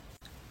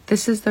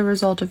This is the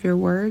result of your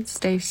words,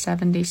 day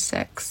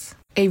 76.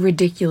 A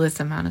ridiculous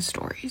amount of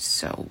stories,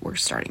 so we're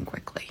starting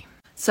quickly.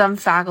 Some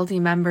faculty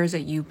members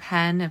at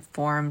UPenn have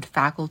formed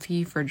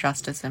Faculty for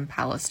Justice in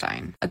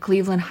Palestine. A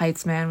Cleveland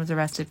Heights man was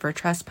arrested for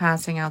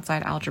trespassing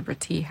outside Algebra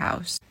Tea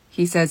House.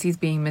 He says he's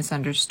being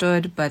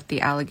misunderstood, but the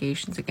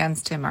allegations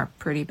against him are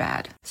pretty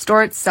bad.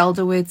 Stuart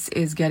Seldowitz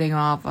is getting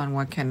off on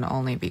what can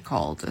only be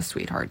called a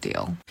sweetheart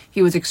deal.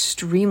 He was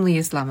extremely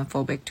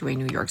Islamophobic to a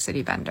New York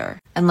City vendor,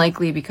 and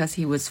likely because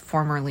he was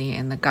formerly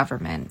in the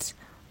government,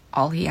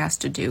 all he has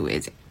to do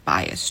is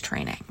bias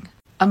training.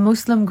 A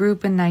Muslim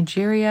group in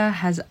Nigeria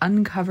has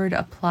uncovered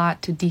a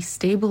plot to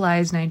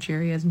destabilize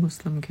Nigeria's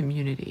Muslim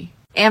community.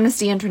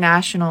 Amnesty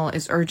International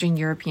is urging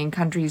European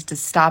countries to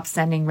stop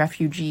sending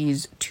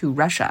refugees to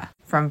Russia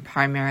from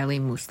primarily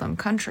Muslim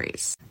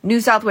countries.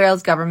 New South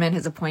Wales government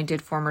has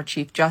appointed former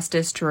Chief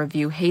Justice to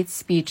review hate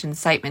speech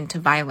incitement to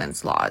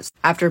violence laws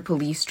after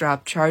police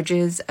dropped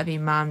charges of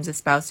imams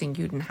espousing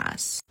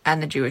Judenhass,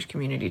 and the Jewish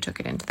community took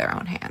it into their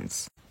own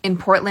hands. In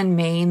Portland,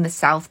 Maine, the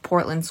South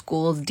Portland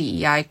School's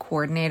DEI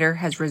coordinator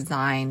has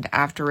resigned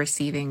after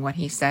receiving what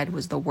he said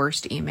was the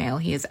worst email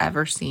he has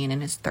ever seen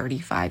in his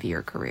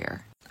 35-year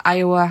career.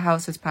 Iowa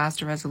House has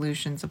passed a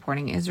resolution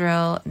supporting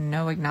Israel,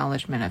 no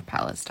acknowledgement of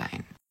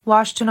Palestine.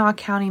 Washtenaw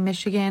County,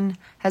 Michigan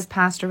has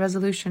passed a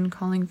resolution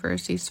calling for a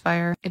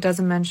ceasefire. It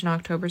doesn't mention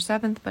October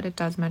 7th, but it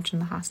does mention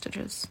the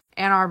hostages.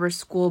 Ann Arbor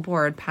School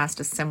Board passed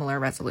a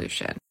similar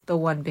resolution. The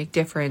one big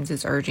difference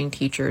is urging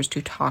teachers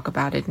to talk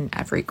about it in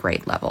every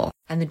grade level.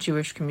 And the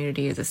Jewish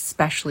community is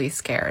especially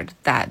scared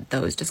that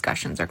those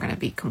discussions are going to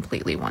be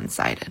completely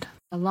one-sided.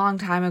 A long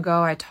time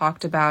ago, I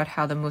talked about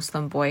how the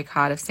Muslim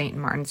boycott of St.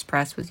 Martin's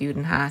Press was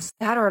Judenhass.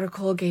 That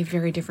article gave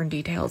very different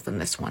details than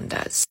this one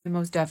does. It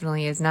most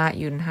definitely is not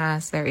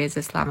Judenhass. There is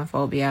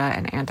Islamophobia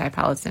and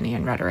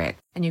anti-Palestinian rhetoric.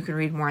 And you can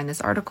read more in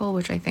this article,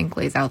 which I think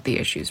lays out the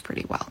issues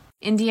pretty well.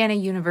 Indiana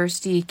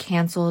University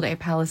canceled a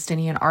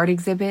Palestinian art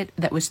exhibit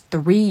that was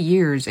 3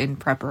 years in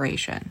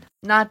preparation.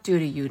 Not due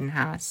to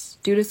Judenhass,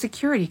 due to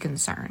security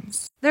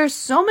concerns. There's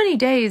so many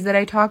days that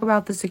I talk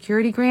about the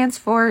security grants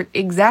for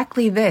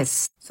exactly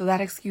this, so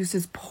that excuse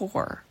is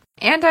poor.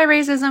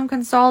 Anti-racism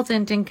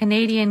consultant in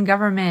Canadian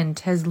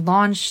government has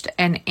launched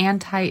an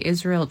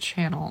anti-Israel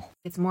channel.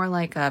 It's more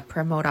like a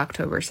promote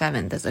October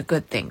 7th as a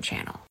good thing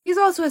channel. He's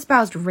also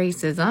espoused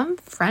racism,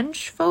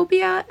 French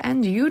phobia,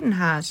 and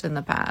Judenhass in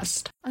the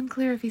past.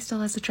 Unclear if he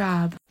still has a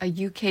job. A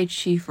UK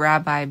chief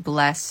rabbi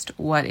blessed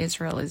what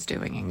Israel is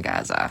doing in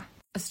Gaza.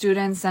 A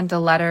student sent a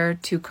letter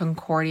to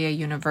Concordia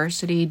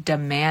University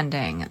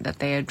demanding that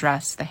they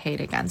address the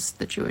hate against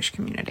the Jewish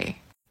community.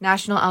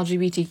 National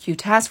LGBTQ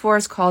Task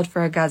Force called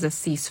for a Gaza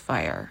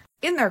ceasefire.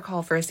 In their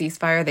call for a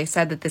ceasefire, they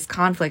said that this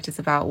conflict is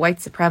about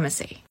white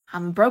supremacy.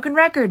 I'm a broken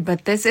record,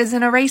 but this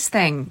isn't a race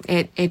thing.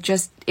 It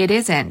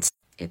isn't.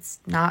 It's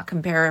not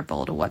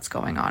comparable to what's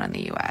going on in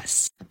the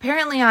US.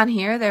 Apparently on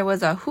here, there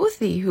was a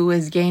Houthi who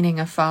was gaining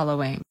a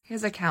following.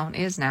 His account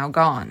is now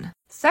gone.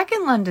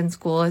 Second London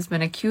School has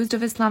been accused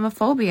of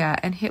Islamophobia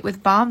and hit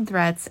with bomb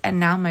threats and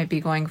now might be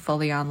going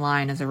fully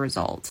online as a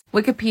result.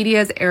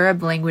 Wikipedia's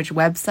Arab language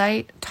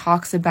website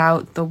talks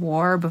about the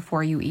war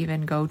before you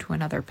even go to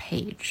another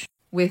page,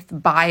 with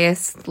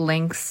biased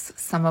links,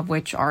 some of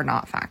which are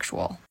not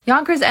factual.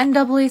 Yonkers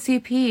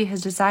NAACP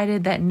has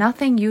decided that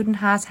nothing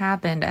Judenhass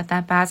happened at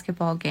that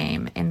basketball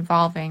game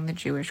involving the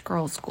Jewish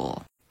girls'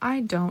 school.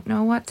 I don't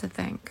know what to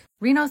think.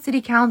 Reno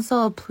City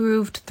Council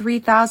approved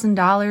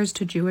 $3,000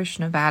 to Jewish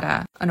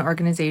Nevada, an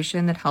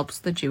organization that helps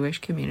the Jewish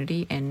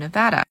community in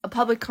Nevada. A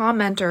public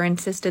commenter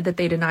insisted that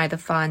they deny the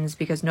funds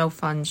because no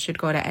funds should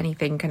go to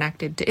anything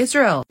connected to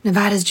Israel.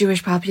 Nevada's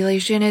Jewish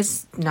population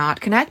is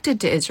not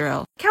connected to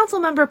Israel. Council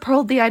member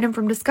pulled the item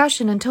from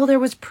discussion until there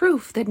was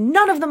proof that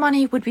none of the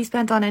money would be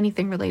spent on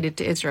anything related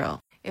to Israel.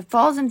 It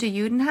falls into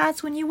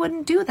Judenhass when you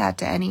wouldn't do that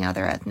to any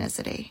other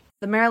ethnicity.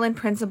 The Maryland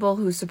principal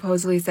who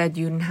supposedly said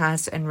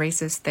Judenhass and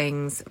racist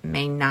things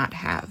may not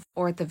have,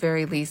 or at the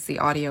very least the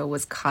audio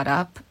was cut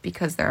up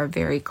because there are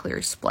very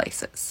clear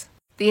splices.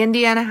 The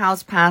Indiana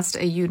House passed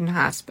a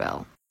Judenhass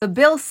bill. The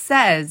bill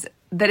says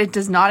that it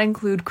does not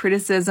include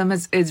criticism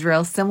of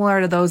Israel similar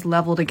to those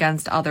leveled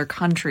against other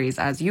countries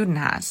as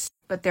Judenhass.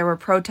 But there were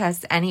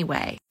protests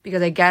anyway,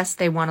 because I guess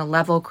they want to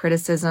level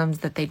criticisms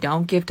that they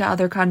don't give to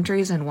other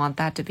countries and want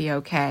that to be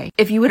okay.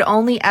 If you would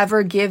only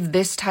ever give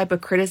this type of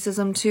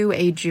criticism to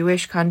a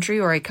Jewish country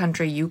or a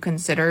country you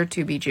consider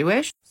to be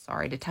Jewish,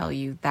 sorry to tell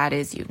you, that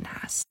is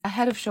Judenhass.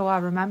 Ahead of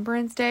Shoah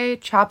Remembrance Day,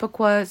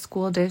 Chappaqua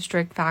School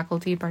District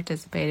faculty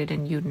participated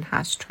in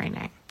Judenhass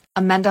training.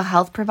 A mental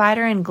health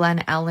provider in Glen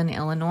Ellyn,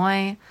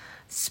 Illinois,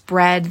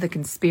 spread the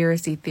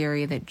conspiracy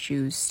theory that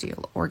Jews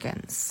steal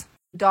organs.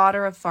 The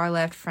daughter of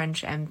far-left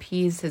French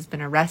MPs has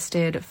been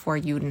arrested for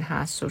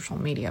Judenhass social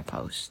media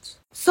posts.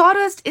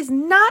 Sawdust is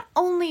not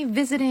only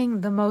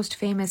visiting the most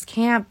famous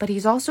camp, but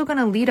he's also going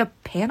to lead a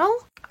panel?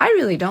 I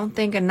really don't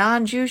think a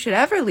non-Jew should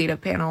ever lead a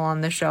panel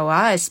on the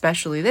Shoah,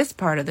 especially this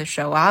part of the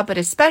Shoah, but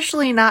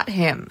especially not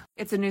him.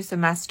 It's a new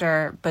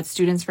semester, but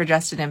Students for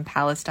Justice in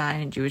Palestine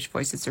and Jewish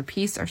Voices for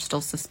Peace are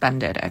still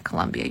suspended at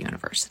Columbia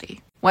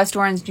University. West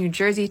Orange, New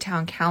Jersey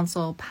Town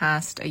Council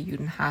passed a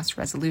Judenhass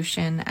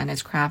resolution and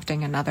is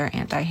crafting another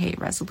anti-hate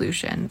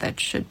resolution that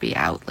should be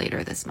out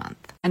later this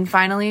month. And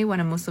finally, when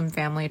a Muslim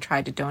family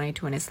tried to donate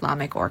to an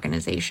Islamic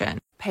organization,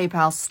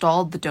 PayPal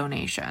stalled the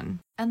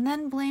donation and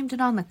then blamed it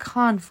on the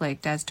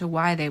conflict as to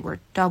why they were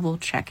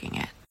double-checking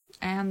it.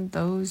 And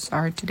those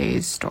are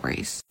today's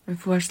stories.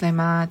 Refuah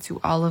Shlema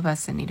to all of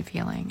us in need of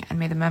healing, and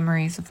may the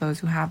memories of those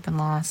who have been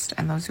lost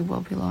and those who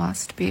will be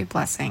lost be a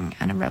blessing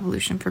and a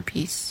revolution for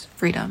peace,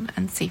 freedom,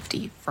 and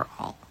safety for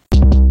all.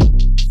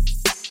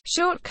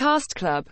 Shortcast Club